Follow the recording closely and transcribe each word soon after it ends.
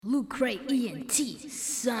Loot Crate ENT,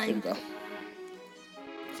 son. Here we go.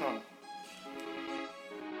 Huh.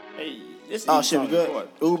 Hey, this Oh is shit, we good? record.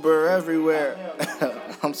 Uber everywhere.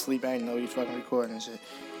 I'm sleeping, I didn't know you fucking recording and shit.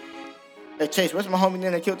 Hey Chase, what's my homie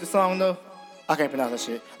name that killed the song though? I can't pronounce that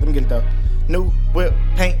shit. Let me get it though. New whip,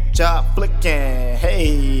 paint job flicking.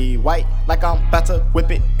 Hey, white like I'm about to whip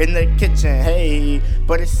it in the kitchen. Hey,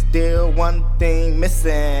 but it's still one thing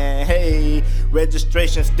missing. Hey,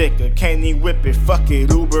 registration sticker, can't even whip it. Fuck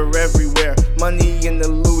it, Uber everywhere. Money in the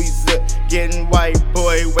Louis zip. Getting white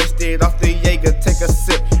boy wasted off the Jaeger. Take a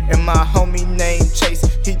sip. And my homie named Chase,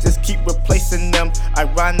 he just keep replacing them.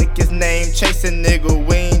 Ironic his name chasing, nigga.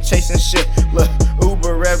 We ain't chasing shit. Look,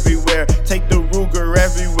 Uber everywhere. Take the Ruger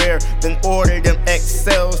everywhere. Then order them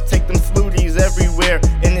XLs, take them Fluties everywhere.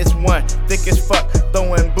 And it's one thick as fuck,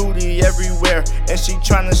 throwing booty everywhere. And she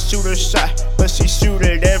tryna shoot her shot, but she shoot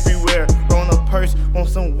it everywhere. On a purse, on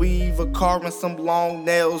some weave, a car and some long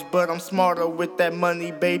nails. But I'm smarter with that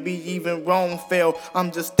money, baby, even wrong fail.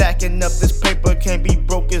 I'm just stacking up this paper, can't be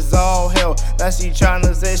broke as all hell. Now she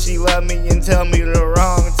tryna say she love me and tell me the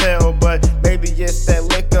wrong tale. But maybe it's that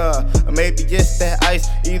liquor, or maybe it's that ice.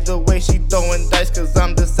 Either way she throwing dice, cause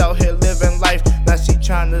I'm just out here living life. Now she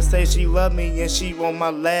tryna say she love me and she want my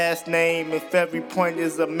last name. If every point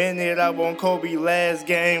is a minute, I want Kobe last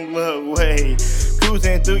game. Look, wait.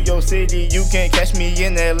 Cruising through your city, you can't catch me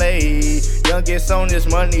in LA. Youngest on this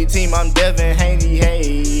money team, I'm Devin Haney,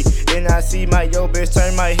 hey. And I see my yo bitch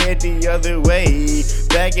turn my head the other way.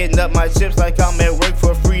 Bagging up my chips like I'm at work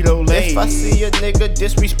for Frito-Lay. If I see a nigga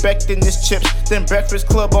disrespecting his chips, then Breakfast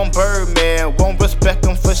Club on Birdman won't respect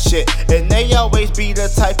them for shit. And they always be the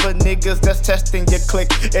type of niggas that's testing your click.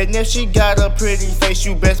 And if she got a pretty face,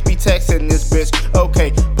 you best be texting this bitch.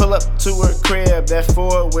 Okay, pull up to her crib, that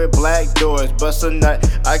Ford with black doors. Bust a nut,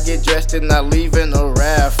 I get dressed and I leave in a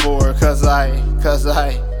RAV4. Cause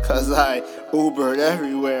I Ubered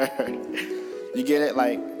everywhere. You get it?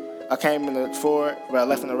 Like, I came in the Ford, but I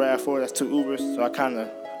left in the RAV4. That's two Ubers, so I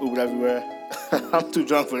kinda Ubered everywhere. I'm too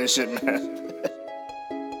drunk for this shit, man.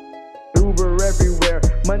 Uber everywhere,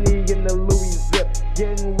 money in the Louis zip.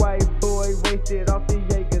 Getting white boy wasted off the